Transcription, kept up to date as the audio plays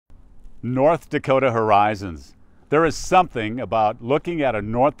North Dakota Horizons. There is something about looking at a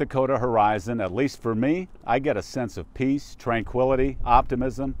North Dakota horizon, at least for me. I get a sense of peace, tranquility,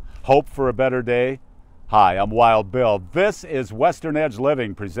 optimism, hope for a better day. Hi, I'm Wild Bill. This is Western Edge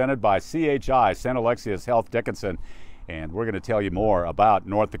Living, presented by CHI, St. Alexius Health Dickinson, and we're going to tell you more about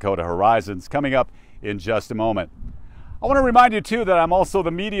North Dakota Horizons coming up in just a moment. I want to remind you too that I'm also the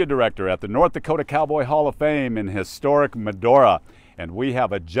media director at the North Dakota Cowboy Hall of Fame in historic Medora, and we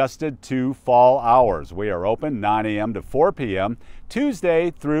have adjusted to fall hours. We are open 9 a.m. to 4 p.m.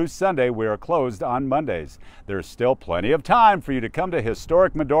 Tuesday through Sunday. We are closed on Mondays. There's still plenty of time for you to come to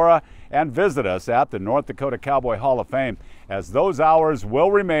historic Medora and visit us at the North Dakota Cowboy Hall of Fame, as those hours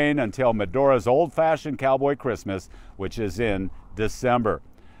will remain until Medora's old-fashioned Cowboy Christmas, which is in December.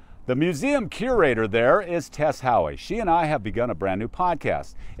 The museum curator there is Tess Howie. She and I have begun a brand new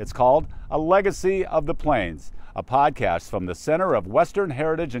podcast. It's called A Legacy of the Plains, a podcast from the Center of Western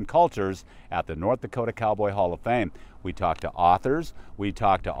Heritage and Cultures at the North Dakota Cowboy Hall of Fame. We talk to authors, we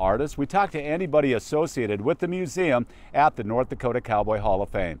talk to artists, we talk to anybody associated with the museum at the North Dakota Cowboy Hall of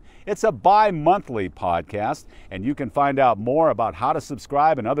Fame. It's a bi-monthly podcast, and you can find out more about how to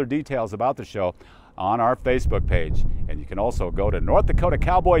subscribe and other details about the show on our Facebook page. And you can also go to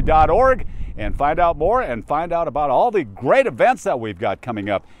northdakotakowboy.org and find out more and find out about all the great events that we've got coming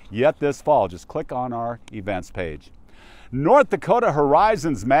up yet this fall. Just click on our events page. North Dakota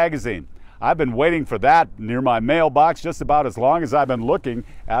Horizons magazine. I've been waiting for that near my mailbox just about as long as I've been looking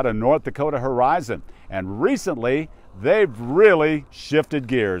at a North Dakota horizon. And recently, they've really shifted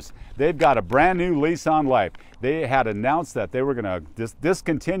gears. They've got a brand new lease on life. They had announced that they were going to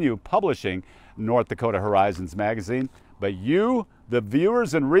discontinue publishing North Dakota Horizons magazine, but you, the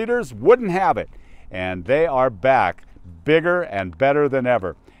viewers and readers, wouldn't have it. And they are back, bigger and better than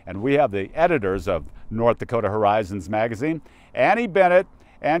ever. And we have the editors of North Dakota Horizons magazine, Annie Bennett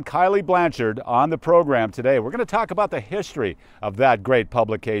and Kylie Blanchard, on the program today. We're going to talk about the history of that great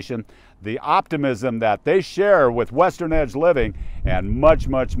publication, the optimism that they share with Western Edge Living, and much,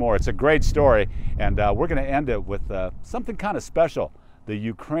 much more. It's a great story, and we're going to end it with something kind of special, the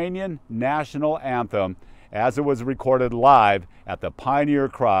Ukrainian National Anthem, as it was recorded live at the Pioneer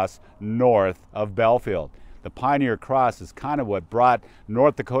Cross north of Belfield. The Pioneer Cross is kind of what brought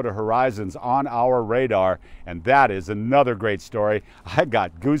North Dakota Horizons on our radar, and that is another great story. I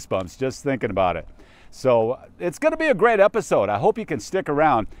got goosebumps just thinking about it. So it's going to be a great episode. I hope you can stick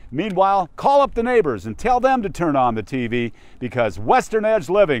around. Meanwhile, call up the neighbors and tell them to turn on the TV, because Western Edge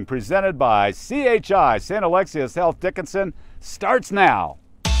Living, presented by CHI, St. Alexius Health Dickinson, starts now.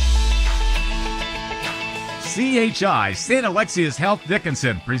 CHI, St. Alexius Health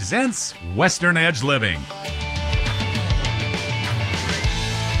Dickinson, presents Western Edge Living.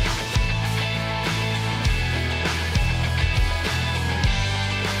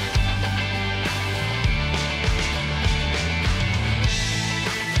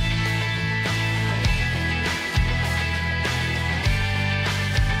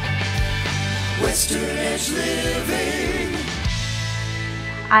 Western Edge Living.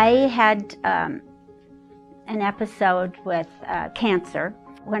 I had an episode with cancer.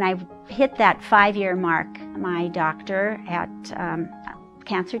 When I hit that 5-year mark, my doctor at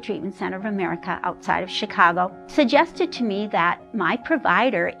Cancer Treatment Center of America outside of Chicago suggested to me that my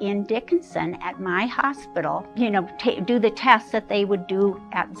provider in Dickinson at my hospital, do the tests that they would do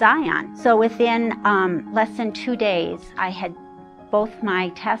at Zion. So within less than 2 days, I had both my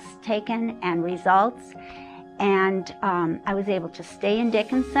tests taken and results, and I was able to stay in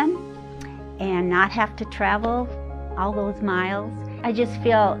Dickinson and not have to travel all those miles. I just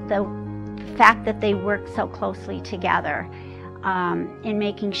feel the fact that they work so closely together in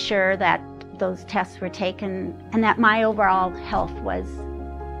making sure that those tests were taken and that my overall health was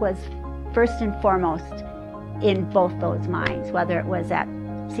first and foremost in both those minds, whether it was at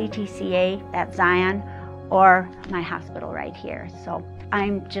CTCA at Zion or my hospital right here. So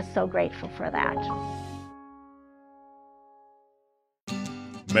I'm just so grateful for that.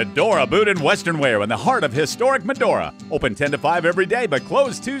 Medora Boot and Western Wear in the heart of historic Medora. Open 10 to 5 every day, but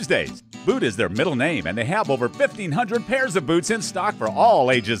closed Tuesdays. Boot is their middle name, and they have over 1,500 pairs of boots in stock for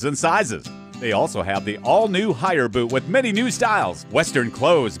all ages and sizes. They also have the all-new Higher Boot with many new styles, Western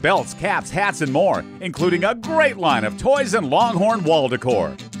clothes, belts, caps, hats, and more, including a great line of toys and Longhorn wall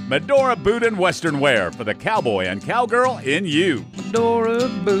decor. Medora Boot and Western Wear for the cowboy and cowgirl in you. Medora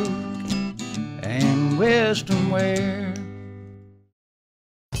Boot and Western Wear.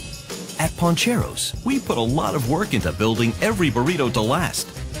 At Poncheros, we put a lot of work into building every burrito to last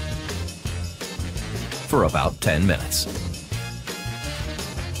for about 10 minutes.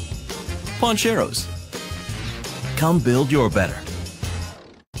 Poncheros. Come build your better.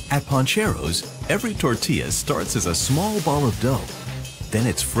 At Poncheros, every tortilla starts as a small ball of dough. Then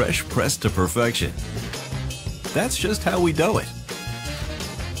it's fresh pressed to perfection. That's just how we dough it.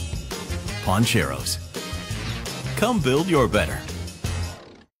 Poncheros. Come build your better.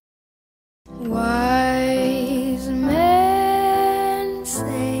 Wise men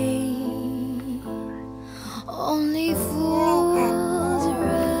say only fools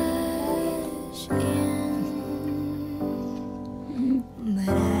rush in, but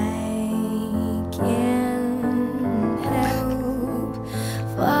I can't help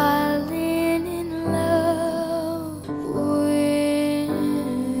falling in love with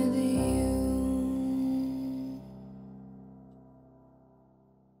you.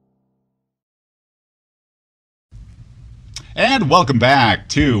 And welcome back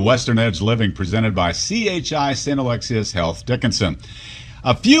to Western Edge Living, presented by CHI St. Alexius Health Dickinson.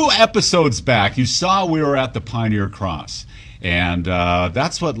 A few episodes back, you saw we were at the Pioneer Cross, and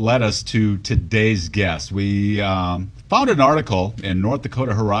that's what led us to today's guest. We found an article in North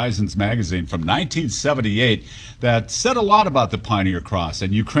Dakota Horizons magazine from 1978 that said a lot about the Pioneer Cross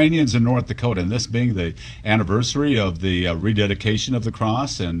and Ukrainians in North Dakota, and this being the anniversary of the rededication of the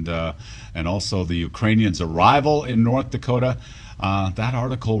cross and also the Ukrainians' arrival in North Dakota. That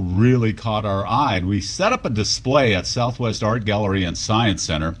article really caught our eye. We set up a display at Southwest Art Gallery and Science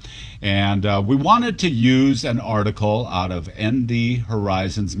Center, and we wanted to use an article out of ND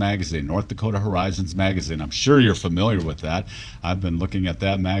Horizons magazine, North Dakota Horizons magazine. I'm sure you're familiar with that. I've been looking at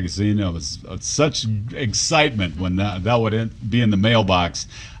that magazine. It was such excitement when that would be in the mailbox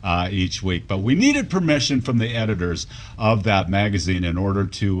each week. But we needed permission from the editors of that magazine in order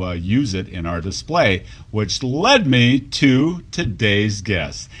to use it in our display, which led me to today's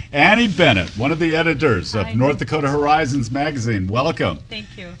guest, Annie Bennett, one of the editors of North Dakota Horizons magazine. Welcome.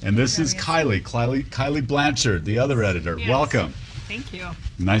 Thank you. And this is Kylie Blanchard, the other editor. Yes. Welcome. Thank you.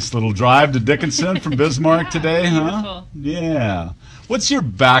 Nice little drive to Dickinson from Bismarck today, huh? Beautiful. Yeah. What's your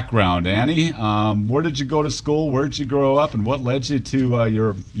background, Annie? Where did you go to school? Where did you grow up? And what led you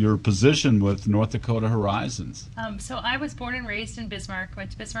to your position with North Dakota Horizons? So I was born and raised in Bismarck,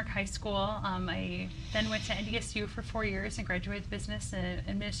 went to Bismarck High School. I then went to NDSU for 4 years and graduated business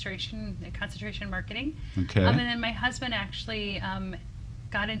administration and concentration in marketing. Okay. And then my husband actually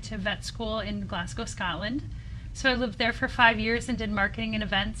got into vet school in Glasgow, Scotland. So I lived there for 5 years and did marketing and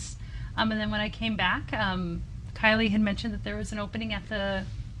events. And then when I came back, Kylie had mentioned that there was an opening at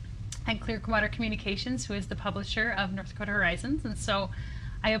Clearwater Communications, who is the publisher of North Dakota Horizons, and so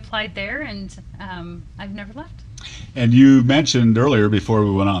I applied there, and I've never left. And you mentioned earlier, before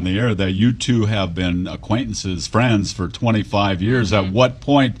we went on the air, that you two have been acquaintances, friends for 25 years. Mm-hmm. At what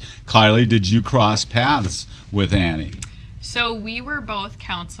point, Kylie, did you cross paths with Annie? So we were both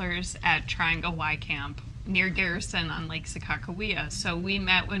counselors at Triangle Y Camp near Garrison on Lake Sakakawea. So we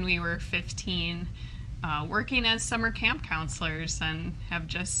met when we were 15, working as summer camp counselors, and have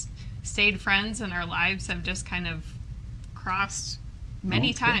just stayed friends, and our lives have just kind of crossed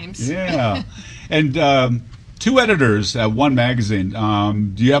many times. Yeah. And two editors at one magazine.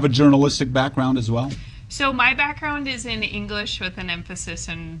 Do you have a journalistic background as well? So my background is in English with an emphasis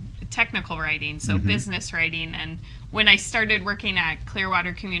in technical writing, so business writing. And when I started working at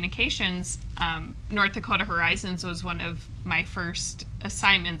Clearwater Communications, North Dakota Horizons was one of my first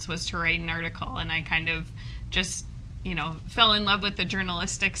assignments, was to write an article. And I kind of just, fell in love with the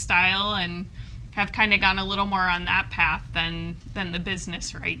journalistic style and have kind of gone a little more on that path than the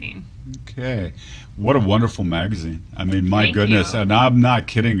business writing. Okay. What a wonderful magazine. I mean, my Thank goodness. you. And I'm not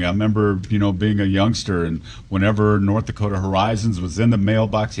kidding. I remember, being a youngster, and whenever North Dakota Horizons was in the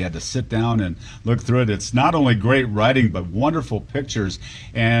mailbox, you had to sit down and look through it. It's not only great writing, but wonderful pictures.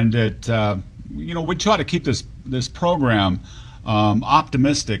 And it, we try to keep this program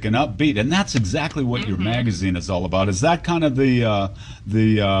optimistic and upbeat, and that's exactly what your magazine is all about. Is that kind of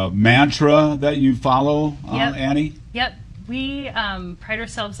the mantra that you follow, Yep. Annie? Yep. We pride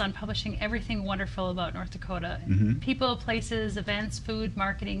ourselves on publishing everything wonderful about North Dakota. People, places, events, food,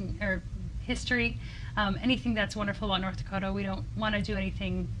 marketing, or history, anything that's wonderful about North Dakota. We don't want to do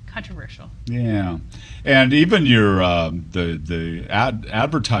anything controversial. Yeah, and even your the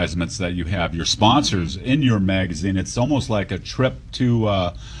advertisements that you have, your sponsors in your magazine, it's almost like a trip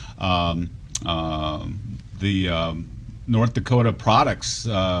to the North Dakota Products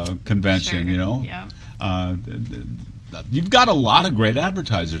Convention. Sure. Yeah. You've got a lot of great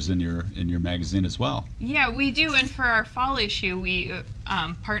advertisers in your magazine as well. Yeah, we do. And for our fall issue, we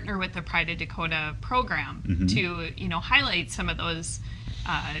partner with the Pride of Dakota program to, highlight some of those,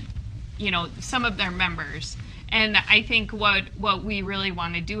 some of their members. And I think what we really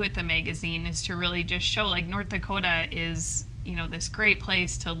want to do with the magazine is to really just show, like, North Dakota is this great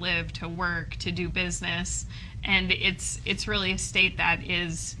place to live, to work, to do business, and it's really a state that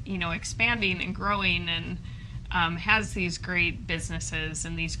is expanding and growing and has these great businesses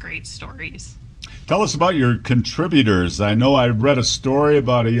and these great stories. Tell us about your contributors. I know I read a story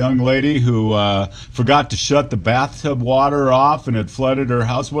about a young lady who forgot to shut the bathtub water off and it flooded her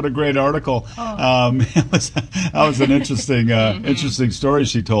house. What a great article. That was an interesting interesting story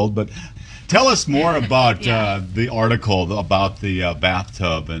she told. But tell us more about the article about the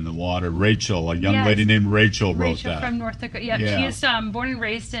bathtub and the water. Rachel, a young lady named Rachel wrote that. Rachel from North Dakota. Yeah. She's born and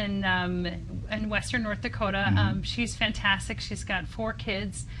raised in western North Dakota. She's fantastic. She's got 4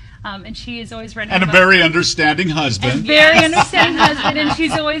 kids. And she is always running. And a very understanding husband. And very understanding husband, and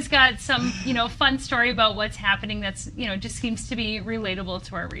she's always got some, fun story about what's happening that's, just seems to be relatable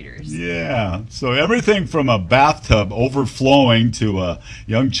to our readers. Yeah. So everything from a bathtub overflowing to a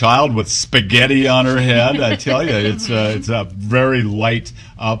young child with spaghetti on her head. I tell you, it's a very light,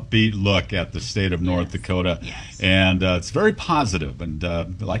 upbeat look at the state of North Dakota. Yes. And it's very positive.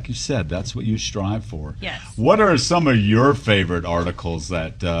 And like you said, that's what you strive for. Yes. What are some of your favorite articles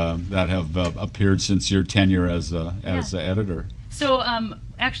that have appeared since your tenure as an editor? So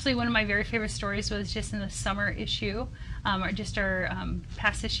actually one of my very favorite stories was just in the summer issue, or just our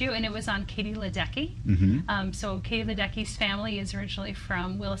past issue, and it was on Katie Ledecky. So Katie Ledecky's family is originally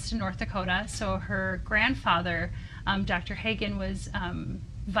from Williston, North Dakota. So her grandfather, Dr. Hagen, was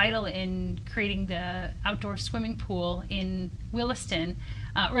vital in creating the outdoor swimming pool in Williston,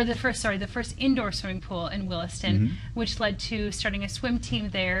 or the first indoor swimming pool in Williston, which led to starting a swim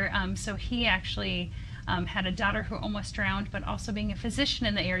team there. So he actually had a daughter who almost drowned, but also being a physician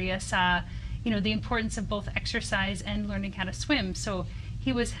in the area saw, the importance of both exercise and learning how to swim. So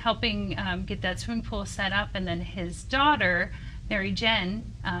he was helping get that swimming pool set up, and then his daughter, Mary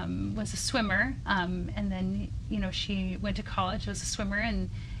Jen, was a swimmer, and then she went to college, was a swimmer, and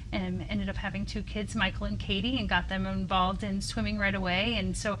ended up having 2 kids, Michael and Katie, and got them involved in swimming right away.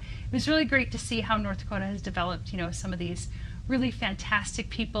 And so it was really great to see how North Dakota has developed, some of these really fantastic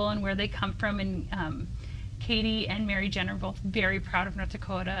people and where they come from. And Katie and Mary Jen are both very proud of North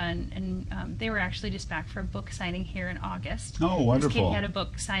Dakota, and they were actually just back for a book signing here in August. Oh, wonderful. Katie had a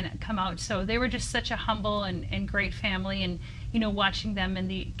book come out, so they were just such a humble and great family. And watching them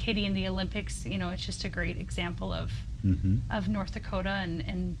in Katie in the Olympics, it's just a great example of North Dakota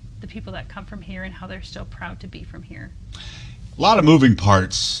and the people that come from here and how they're still proud to be from here. A lot of moving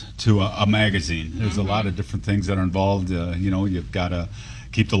parts to a magazine. There's a lot of different things that are involved. You've got to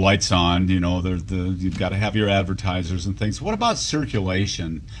keep the lights on. You've got to have your advertisers and things. What about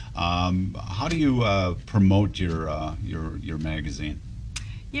circulation? How do you promote your magazine?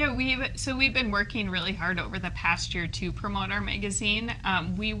 Yeah, we've been working really hard over the past year to promote our magazine.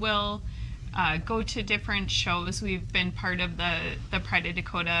 We will go to different shows. We've been part of the Pride of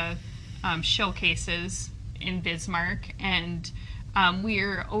Dakota showcases in Bismarck, and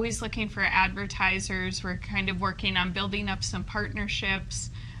we're always looking for advertisers. We're kind of working on building up some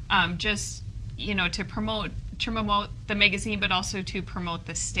partnerships, just to promote the magazine, but also to promote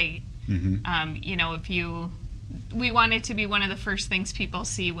the state. We want it to be one of the first things people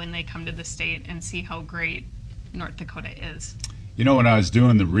see when they come to the state and see how great North Dakota is. When I was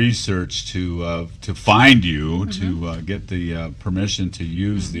doing the research to find you, to get the permission to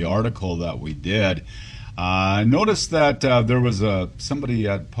use the article that we did, I noticed that there was somebody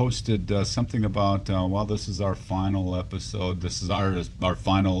had posted something about, this is our final episode, this is our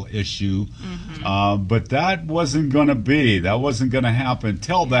final issue, but that wasn't going to happen.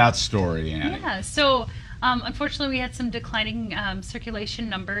 Tell that story, Annie. Yeah, so unfortunately we had some declining circulation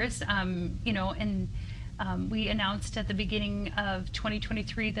numbers, and we announced at the beginning of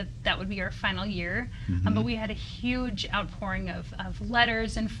 2023 that would be our final year, but we had a huge outpouring of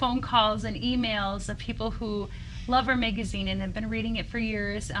letters and phone calls and emails of people who love our magazine and have been reading it for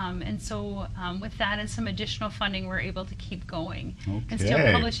years, and so with that and some additional funding, we're able to keep going and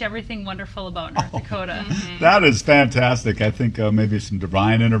still publish everything wonderful about North Dakota. That is fantastic. I think maybe some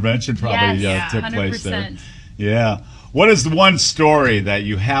divine intervention probably took 100%. Place there. Yeah. What is the one story that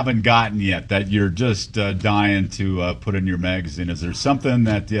you haven't gotten yet that you're just dying to put in your magazine? Is there something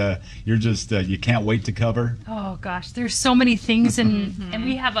that you're just you can't wait to cover? Oh gosh, there's so many things, and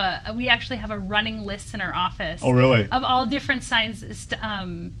we actually have a running list in our office. Oh really? Of all different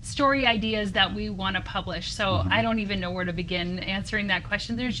story ideas that we want to publish. So I don't even know where to begin answering that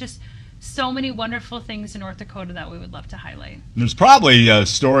question. There's just so many wonderful things in North Dakota that we would love to highlight. There's probably a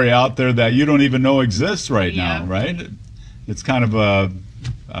story out there that you don't even know exists right now, right? It's kind of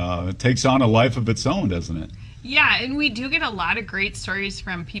it takes on a life of its own, doesn't it? Yeah, and we do get a lot of great stories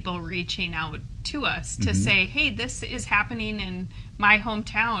from people reaching out to us to say, hey, this is happening in my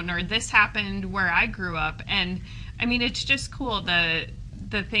hometown, or this happened where I grew up. And I mean, it's just cool, the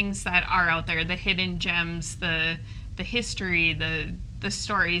things that are out there, the hidden gems, the history, the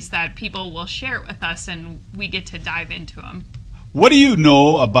stories that people will share with us, and we get to dive into them. What do you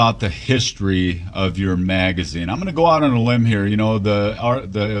know about the history of your magazine? I'm going to go out on a limb here. You know,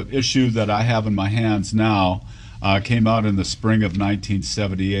 the issue that I have in my hands now came out in the spring of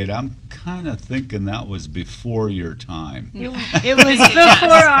 1978. I'm kind of thinking that was before your time. It was before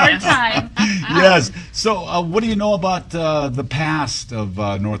our time. Yes. So what do you know about the past of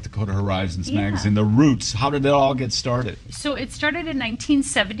North Dakota Horizons magazine, the roots? How did it all get started? So it started in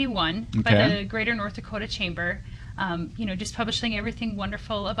 1971 by the Greater North Dakota Chamber. You know, just publishing everything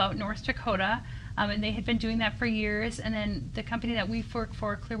wonderful about North Dakota, and they had been doing that for years. And then the company that we work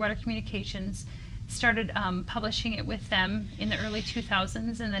for, Clearwater Communications, started publishing it with them in the early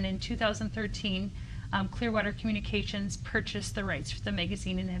 2000s, and then in 2013, Clearwater Communications purchased the rights for the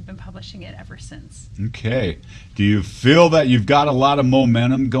magazine and have been publishing it ever since. Okay. Do you feel that you've got a lot of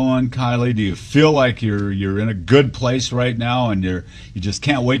momentum going, Kylie? Do you feel like you're in a good place right now, and you just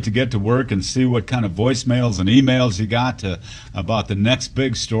can't wait to get to work and see what kind of voicemails and emails you got about the next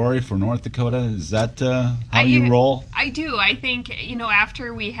big story for North Dakota? Is that how you roll? I do. I think, you know,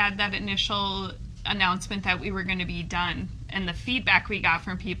 after we had that initial announcement that we were going to be done and the feedback we got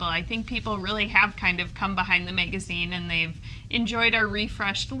from people, I think people really have kind of come behind the magazine, and they've enjoyed our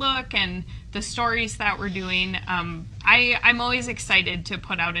refreshed look and the stories that we're doing. I'm always excited to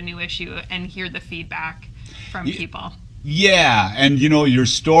put out a new issue and hear the feedback from people. Yeah, and you know, your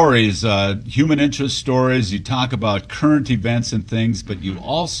stories, human interest stories, you talk about current events and things, but you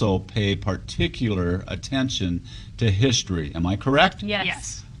also pay particular attention to history. Am I correct?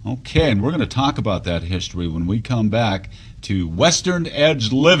 Yes. Okay, and we're going to talk about that history when we come back to Western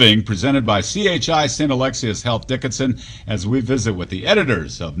Edge Living, presented by CHI St. Alexius Health Dickinson, as we visit with the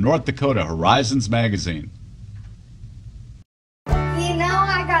editors of North Dakota Horizons magazine. You know,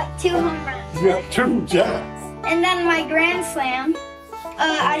 I got 2 home runs. You got 2 jacks. And then my grand slam,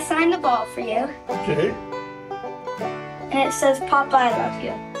 I signed the ball for you. Okay. And it says, Papa, I love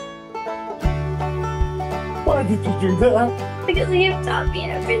you. Why did you do that? Because you taught me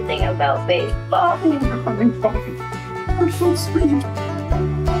everything about baseball. I'm so sweet.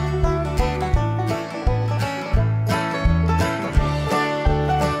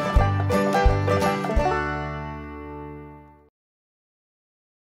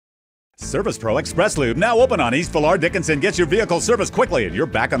 Service Pro Express Lube, now open on East Villar Dickinson, gets your vehicle serviced quickly and you're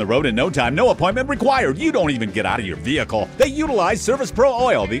back on the road in no time. No appointment required. You don't even get out of your vehicle. They utilize Service Pro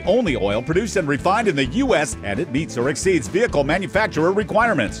oil, the only oil produced and refined in the U.S., and it meets or exceeds vehicle manufacturer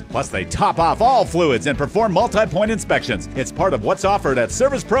requirements. Plus, they top off all fluids and perform multi-point inspections. It's part of what's offered at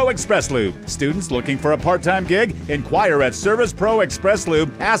Service Pro Express Lube. Students looking for a part-time gig? Inquire at Service Pro Express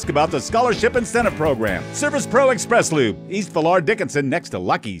Lube. Ask about the Scholarship Incentive Program. Service Pro Express Lube, East Villar Dickinson, next to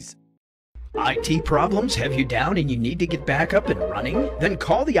Lucky's. IT problems have you down and you need to get back up and running? Then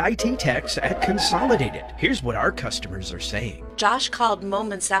call the IT techs at Consolidated. Here's what our customers are saying. Josh called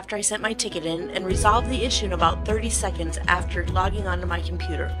moments after I sent my ticket in and resolved the issue in about 30 seconds after logging onto my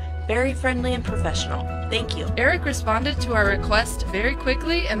computer. Very friendly and professional. Thank you. Eric responded to our request very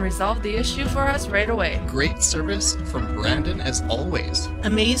quickly and resolved the issue for us right away. Great service from Brandon as always.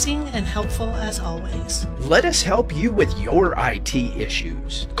 Amazing and helpful as always. Let us help you with your IT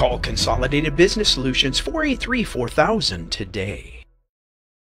issues. Call Consolidated Business Solutions 483-4000 today.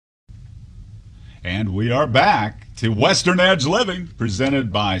 And we are back to Western Edge Living,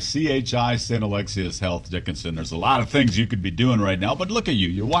 presented by CHI St. Alexius Health Dickinson. There's a lot of things you could be doing right now, but look at you.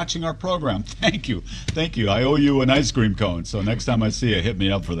 You're watching our program. Thank you. Thank you. I owe you an ice cream cone, so next time I see you, hit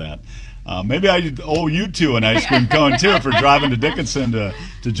me up for that. Maybe I owe you two an ice cream cone, too, for driving to Dickinson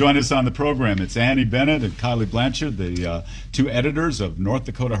to join us on the program. It's Annie Bennett and Kylie Blanchard, the 2 editors of North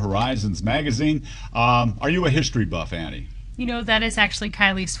Dakota Horizons magazine. Are you a history buff, Annie? You know, that is actually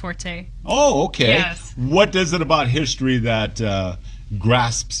Kylie's forte. Oh, okay. Yes. What is it about history that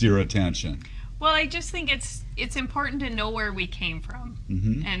grasps your attention? Well, I just think it's important to know where we came from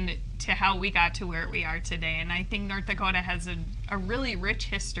and to how we got to where we are today. And I think North Dakota has a really rich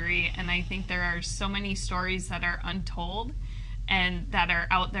history, and I think there are so many stories that are untold and that are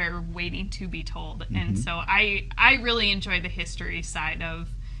out there waiting to be told. And so I really enjoy the history side of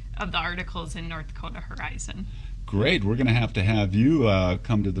the articles in North Dakota Horizon. great. We're going to have you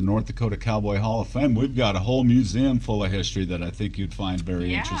come to the North Dakota Cowboy Hall of Fame. We've got a whole museum full of history that I think you'd find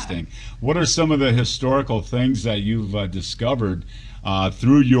very interesting. What are some of the historical things that you've discovered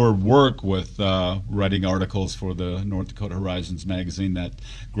through your work with writing articles for the North Dakota Horizons magazine that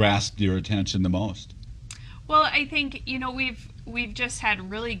grasped your attention the most? Well, I think, you know, we've just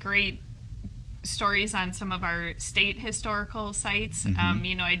had really great stories on some of our state historical sites.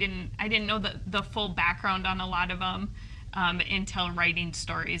 You know, I didn't know the full background on a lot of them until writing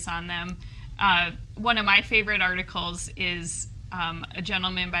stories on them. One of my favorite articles is a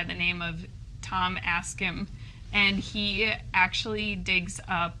gentleman by the name of Tom Askim, and he actually digs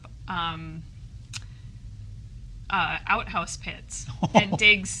up outhouse pits and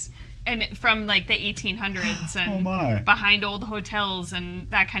digs. And from like the 1800s and behind old hotels and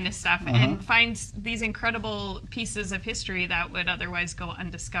that kind of stuff, and finds these incredible pieces of history that would otherwise go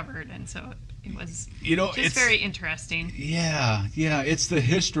undiscovered. And so it was just very interesting. Yeah, it's the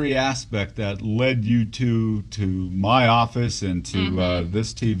history aspect that led you to my office and to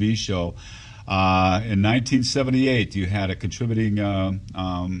this TV show. In 1978, you had a contributing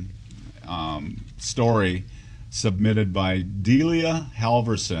story submitted by Delia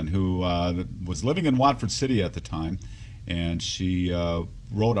Halverson, who was living in Watford City at the time, and she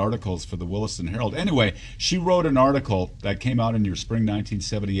wrote articles for the Williston Herald. Anyway, she wrote an article that came out in your spring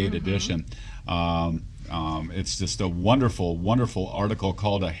 1978 edition. It's just a wonderful, wonderful article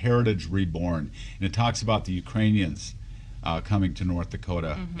called A Heritage Reborn, and it talks about the Ukrainians coming to North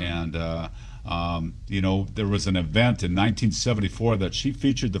Dakota. And you know, there was an event in 1974 that she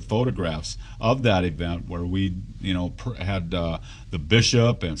featured the photographs of that event where we, you know, had the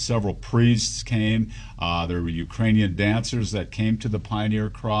bishop and several priests came. There were Ukrainian dancers that came to the Pioneer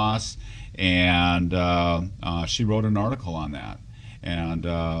Cross, and she wrote an article on that.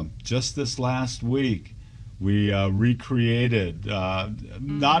 And just this last week, we recreated,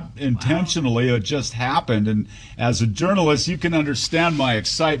 not intentionally, it just happened. And as a journalist, you can understand my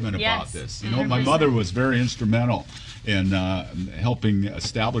excitement about this. You know, my mother was very instrumental in helping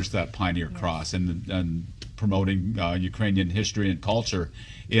establish that Pioneer Cross and promoting Ukrainian history and culture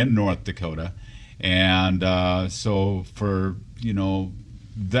in North Dakota. And so for, you know,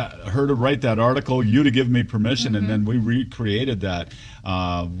 her to write that article, you to give me permission, and then we recreated that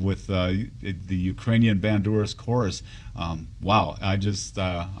with the Ukrainian Bandurist chorus. Wow, I'm just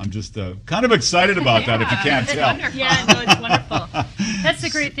kind of excited about that, if you can't tell. Yeah, no, it's wonderful. That's the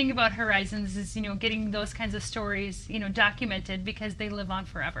great thing about Horizons is, you know, getting those kinds of stories, you know, documented, because they live on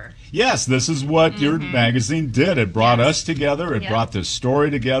forever. Yes, this is what your magazine did. It brought us together. It brought this story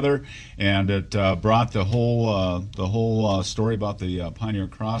together, and it brought the whole story about the Pioneer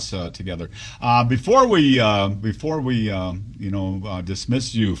Cross together. Before we you know,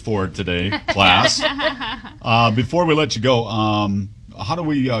 dismiss you for today, class, before we let you go, how do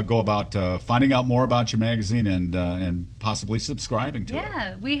we go about finding out more about your magazine and possibly subscribing to it?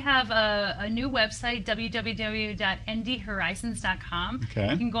 Yeah, we have a new website, www.ndhorizons.com.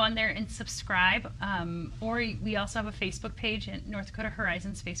 Okay. You can go on there and subscribe, or we also have a Facebook page, North Dakota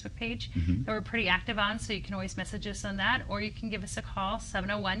Horizons Facebook page, that we're pretty active on, so you can always message us on that, or you can give us a call,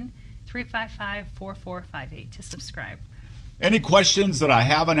 701-355-4458 to subscribe. Any questions that I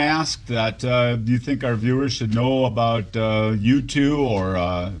haven't asked that you think our viewers should know about you two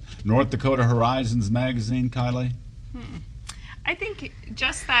or North Dakota Horizons magazine, Kylie? I think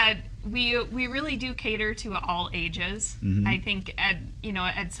just that we really do cater to all ages. I think at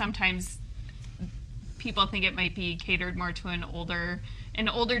sometimes people think it might be catered more to an older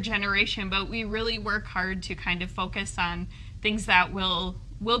generation, but we really work hard to kind of focus on things that will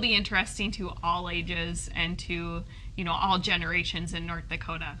be interesting to all ages and to, you know, all generations in North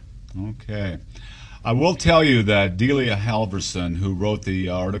Dakota. Okay. I will tell you that Delia Halverson, who wrote the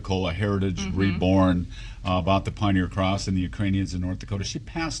article A Heritage Reborn about the Pioneer Cross and the Ukrainians in North Dakota, she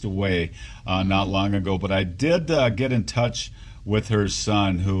passed away not long ago, but I did get in touch with her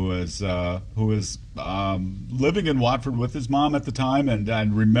son, who is living in Watford with his mom at the time,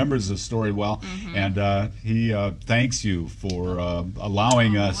 and remembers the story well. And he thanks you for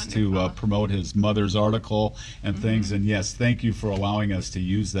allowing us to promote his mother's article and things. And yes, thank you for allowing us to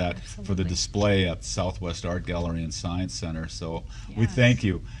use that for the display at the Southwest Art Gallery and Science Center. So we thank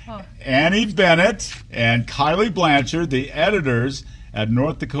you. Annie Bennett and Kylie Blanchard, the editors at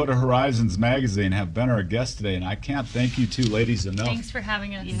North Dakota Horizons magazine, have been our guests today, and I can't thank you two ladies enough. Thanks for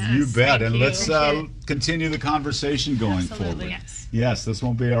having us. You bet. And let's continue the conversation going forward. Yes, this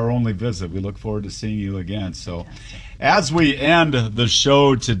won't be our only visit. We look forward to seeing you again. So as we end the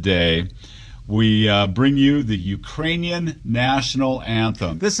show today, we bring you the Ukrainian National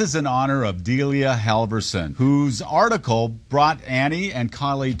Anthem. This is in honor of Delia Halverson, whose article brought Annie and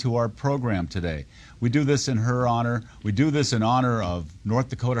Kylie to our program today. We do this in her honor. We do this in honor of North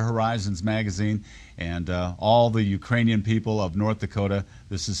Dakota Horizons magazine and all the Ukrainian people of North Dakota.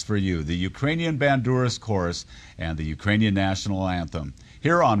 This is for you, the Ukrainian Bandurist Chorus and the Ukrainian National Anthem.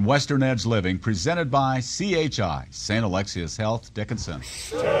 Here on Western Edge Living, presented by CHI, St. Alexius Health Dickinson.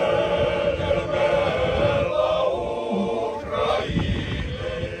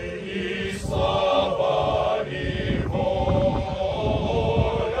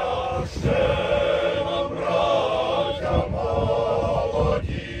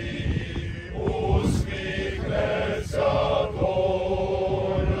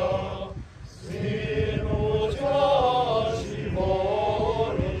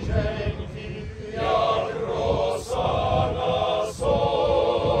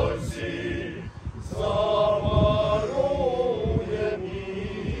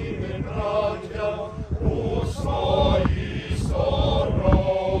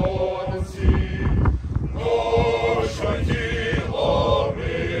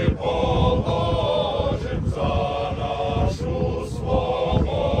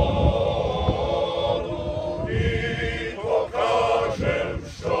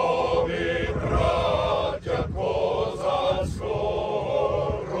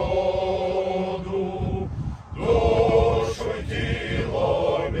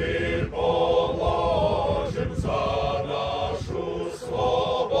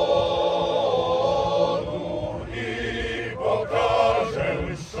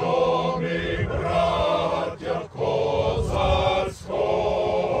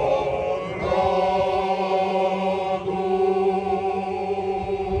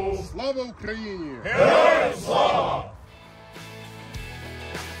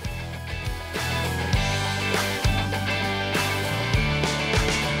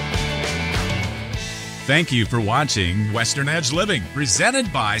 Thank you for watching Western Edge Living,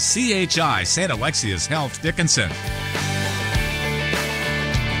 presented by CHI St. Alexius Health Dickinson.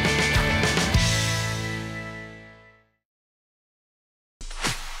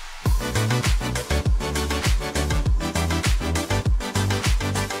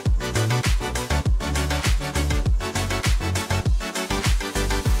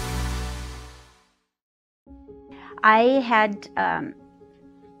 I had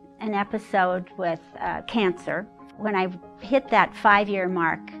an episode with cancer. When I hit that 5-year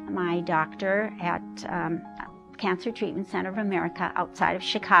mark, my doctor at Cancer Treatment Center of America outside of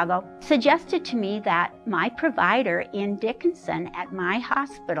Chicago suggested to me that my provider in Dickinson at my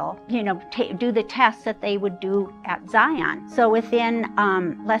hospital, do the tests that they would do at Zion. So within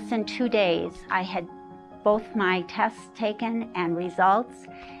less than 2 days, I had both my tests taken and results,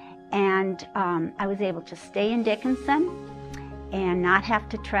 and I was able to stay in Dickinson and not have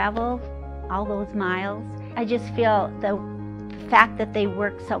to travel all those miles. I just feel the fact that they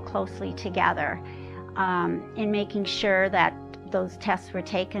work so closely together in making sure that those tests were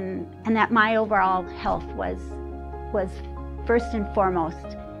taken and that my overall health was first and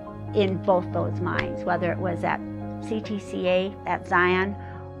foremost in both those minds, whether it was at CTCA, at Zion,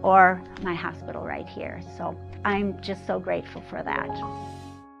 or my hospital right here. So I'm just so grateful for that.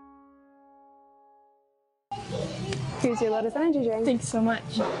 Here's your Lotus Energy drink. Thanks so much.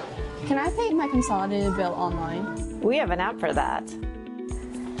 Can I pay my consolidated bill online? We have an app for that.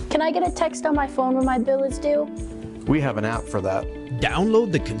 Can I get a text on my phone when my bill is due? We have an app for that.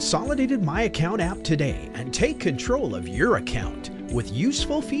 Download the Consolidated My Account app today and take control of your account with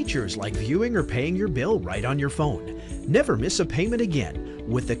useful features like viewing or paying your bill right on your phone. Never miss a payment again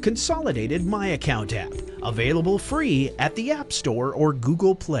with the Consolidated My Account app, available free at the App Store or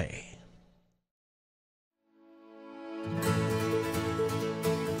Google Play.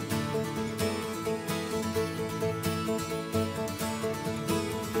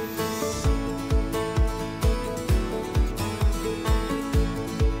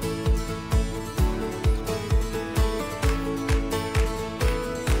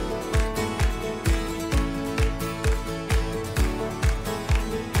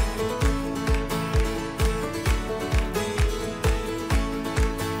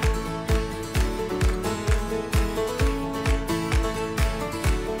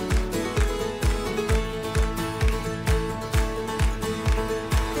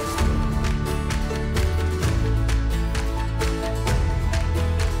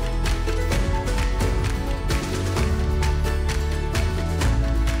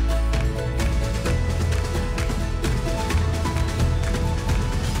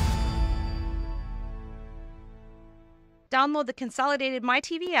 download the Consolidated My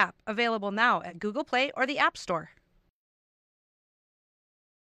TV app, available now at Google Play or the App Store.